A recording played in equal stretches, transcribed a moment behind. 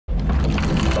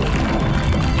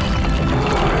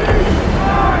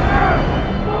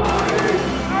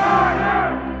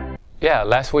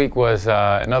Last week was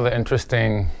another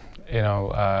interesting,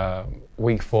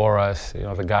 week for us.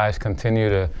 The guys continue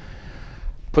to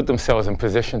put themselves in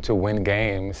position to win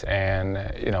games, and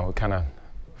we kind of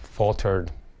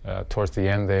faltered towards the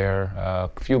end there. A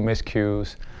few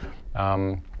miscues.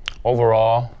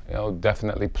 Overall,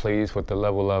 definitely pleased with the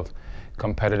level of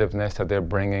competitiveness that they're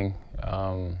bringing.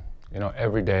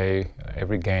 Every day,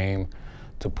 every game,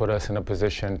 to put us in a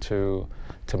position to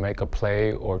make a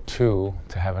play or two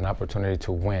to have an opportunity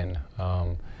to win.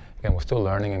 Again, we're still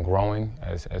learning and growing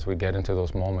as we get into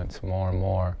those moments more and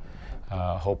more,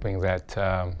 hoping that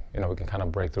we can kind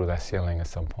of break through that ceiling at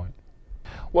some point.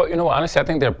 Well, honestly, I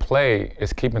think their play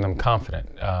is keeping them confident.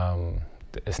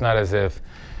 It's not as if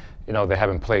they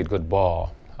haven't played good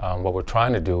ball. What we're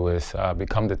trying to do is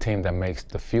become the team that makes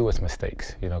the fewest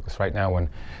mistakes. Because right now, when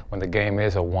the game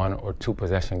is a 1 or 2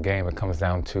 possession game, it comes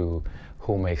down to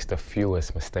who makes the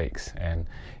fewest mistakes. And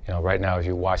right now, as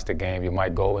you watch the game, you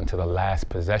might go into the last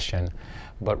possession,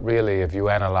 but really, if you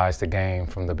analyze the game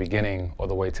from the beginning all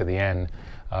the way to the end,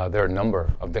 there are a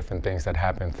number of different things that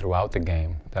happen throughout the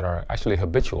game that are actually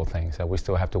habitual things that we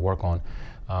still have to work on,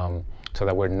 so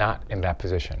that we're not in that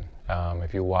position.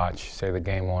 If you watch, say, the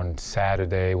game on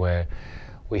Saturday where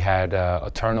we had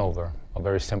a turnover, a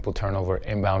very simple turnover,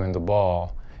 inbounding the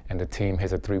ball, and the team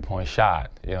hits a 3-point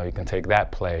shot, you can take that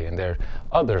play, and there are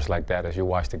others like that as you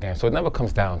watch the game. So it never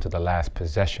comes down to the last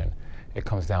possession. It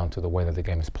comes down to the way that the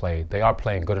game is played. They are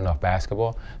playing good enough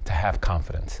basketball to have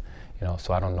confidence,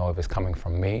 so I don't know if it's coming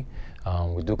from me.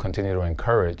 We do continue to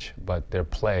encourage, but their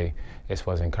play is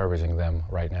what's encouraging them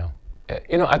right now.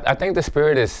 I think the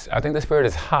spirit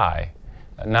is high,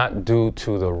 not due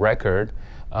to the record,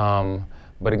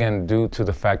 but again, due to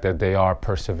the fact that they are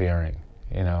persevering.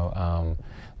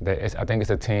 I think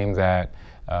it's a team that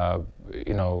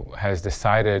has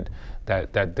decided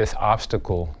that this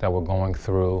obstacle that we're going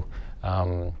through,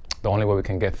 the only way we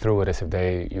can get through it is if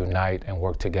they unite and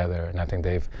work together. And I think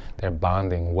they're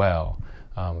bonding well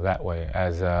that way.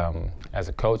 As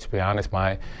a coach, to be honest,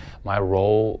 my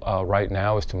role right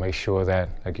now is to make sure that,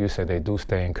 like you said, they do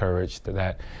stay encouraged,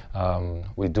 that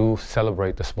we do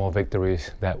celebrate the small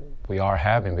victories that we are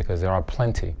having, because there are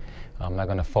plenty. I'm not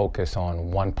going to focus on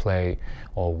one play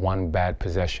or one bad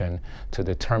possession to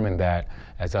determine that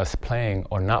as us playing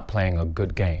or not playing a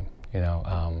good game.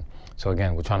 So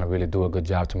again, we're trying to really do a good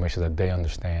job to make sure that they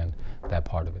understand that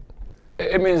part of it.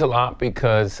 It means a lot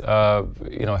because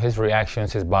his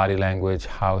reactions, his body language,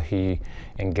 how he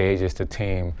engages the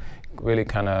team, really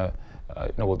kind of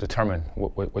will determine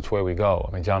which way we go.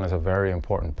 I mean, John is a very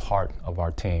important part of our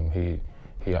team. He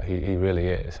really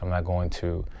is. I'm not going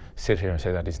to sit here and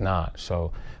say that he's not.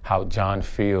 So how John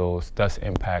feels does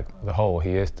impact the whole.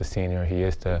 He is the senior. He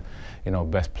is the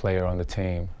best player on the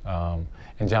team.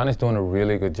 And John is doing a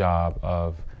really good job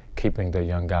of keeping the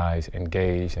young guys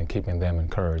engaged and keeping them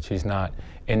encouraged. He's not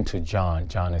into John.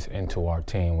 John is into our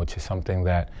team, which is something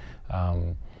that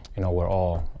we're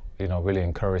all really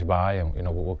encouraged by, and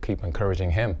we'll keep encouraging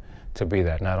him to be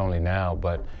that, not only now,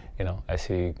 but as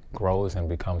he grows and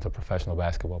becomes a professional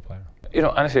basketball player.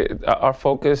 Honestly, our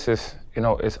focus is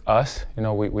us.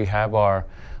 We have our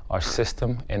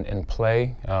system in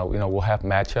play. We'll have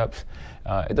matchups.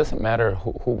 It doesn't matter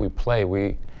who we play.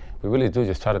 We really do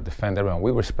just try to defend everyone.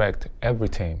 We respect every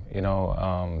team.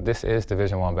 This is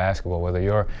Division I basketball. Whether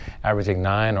you're averaging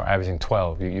 9 or averaging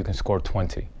 12, you can score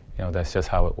 20. That's just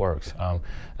how it works.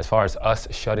 As far as us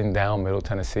shutting down Middle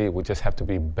Tennessee, we just have to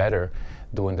be better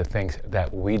doing the things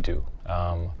that we do.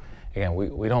 Again,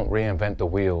 we don't reinvent the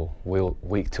wheel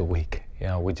week to week.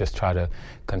 We just try to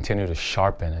continue to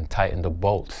sharpen and tighten the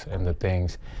bolts in the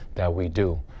things that we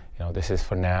do. This is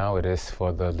for now. It is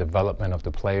for the development of the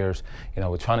players.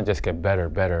 We're trying to just get better,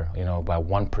 by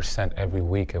 1% every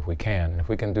week if we can. And if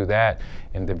we can do that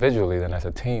individually, then as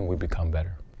a team, we become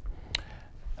better.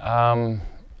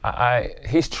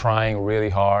 He's trying really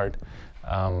hard.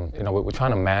 We're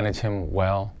trying to manage him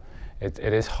well. It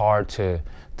is hard to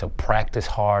practice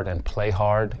hard and play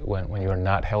hard when you're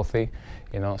not healthy.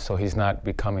 So he's not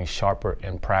becoming sharper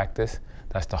in practice.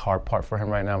 That's the hard part for him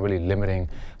right now, really limiting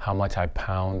how much I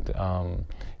pound,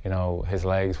 his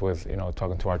legs with,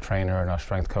 talking to our trainer and our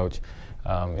strength coach.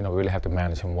 We really have to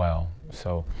manage him well.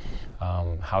 So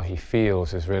how he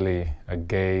feels is really a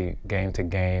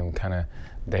game-to-game, kind of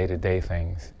day-to-day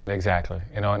things. Exactly.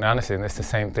 And honestly, and it's the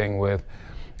same thing with,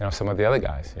 some of the other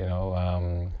guys.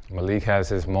 Malik has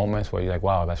his moments where you're like,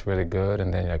 wow, that's really good.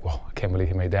 And then you're like, whoa, I can't believe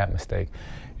he made that mistake.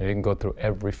 You can go through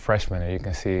every freshman and you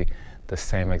can see the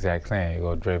same exact thing. You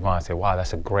go to Draymond and say, wow,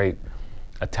 that's a great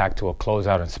attack to a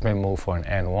closeout and spin move for an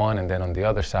and one. And then on the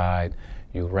other side,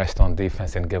 you rest on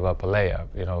defense and give up a layup.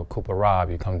 You know, Cooper Robb,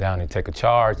 you come down, you take a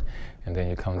charge, and then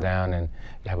you come down and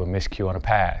you have a miscue on a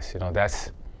pass. You know,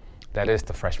 that is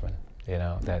the freshman, you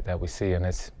know, that we see, and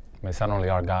it's not only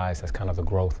our guys, that's kind of the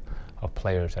growth of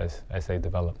players as they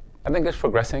develop. I think it's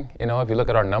progressing. You know, if you look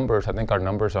at our numbers, I think our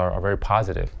numbers are very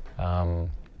positive.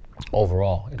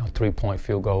 Overall, you know, 3-point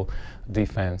field goal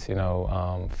defense, you know,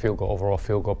 overall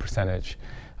field goal percentage,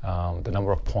 the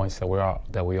number of points that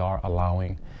we are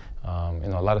allowing, you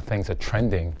know, a lot of things are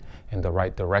trending in the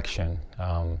right direction.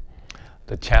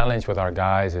 The challenge with our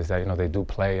guys is that, you know, they do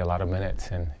play a lot of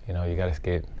minutes, and, you know, you got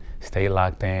to stay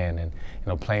locked in, and, you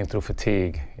know, playing through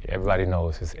fatigue, everybody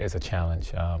knows is a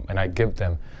challenge, and I give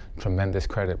them tremendous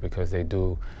credit because they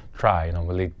do try. You know,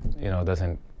 Malik, you know,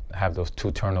 doesn't have those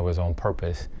 2 turnovers on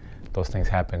purpose. Those things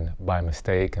happen by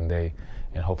mistake, and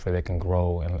hopefully they can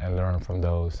grow and learn from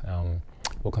those.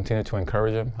 We'll continue to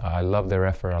encourage them. I love their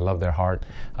effort. I love their heart.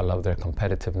 I love their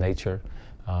competitive nature,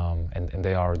 and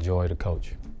they are a joy to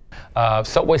coach.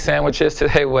 Subway sandwiches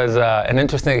today was an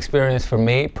interesting experience for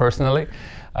me personally.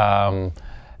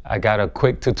 I got a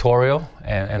quick tutorial,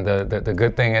 and the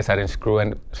good thing is I didn't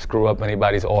screw up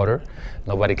anybody's order.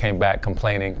 Nobody came back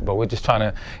complaining, but we're just trying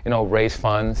to, you know, raise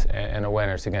funds and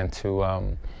awareness again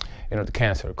to, you know, the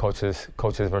cancer, coaches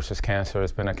versus cancer.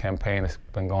 It's been a campaign that's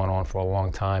been going on for a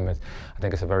long time. I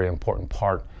think it's a very important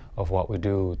part of what we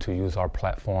do to use our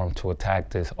platform to attack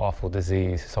this awful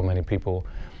disease. So many people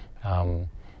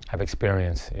have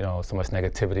experienced, you know, so much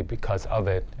negativity because of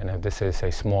it, and if this is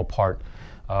a small part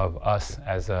of us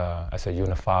as a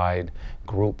unified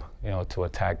group, you know, to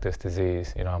attack this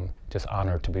disease, you know, I'm just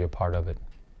honored to be a part of it.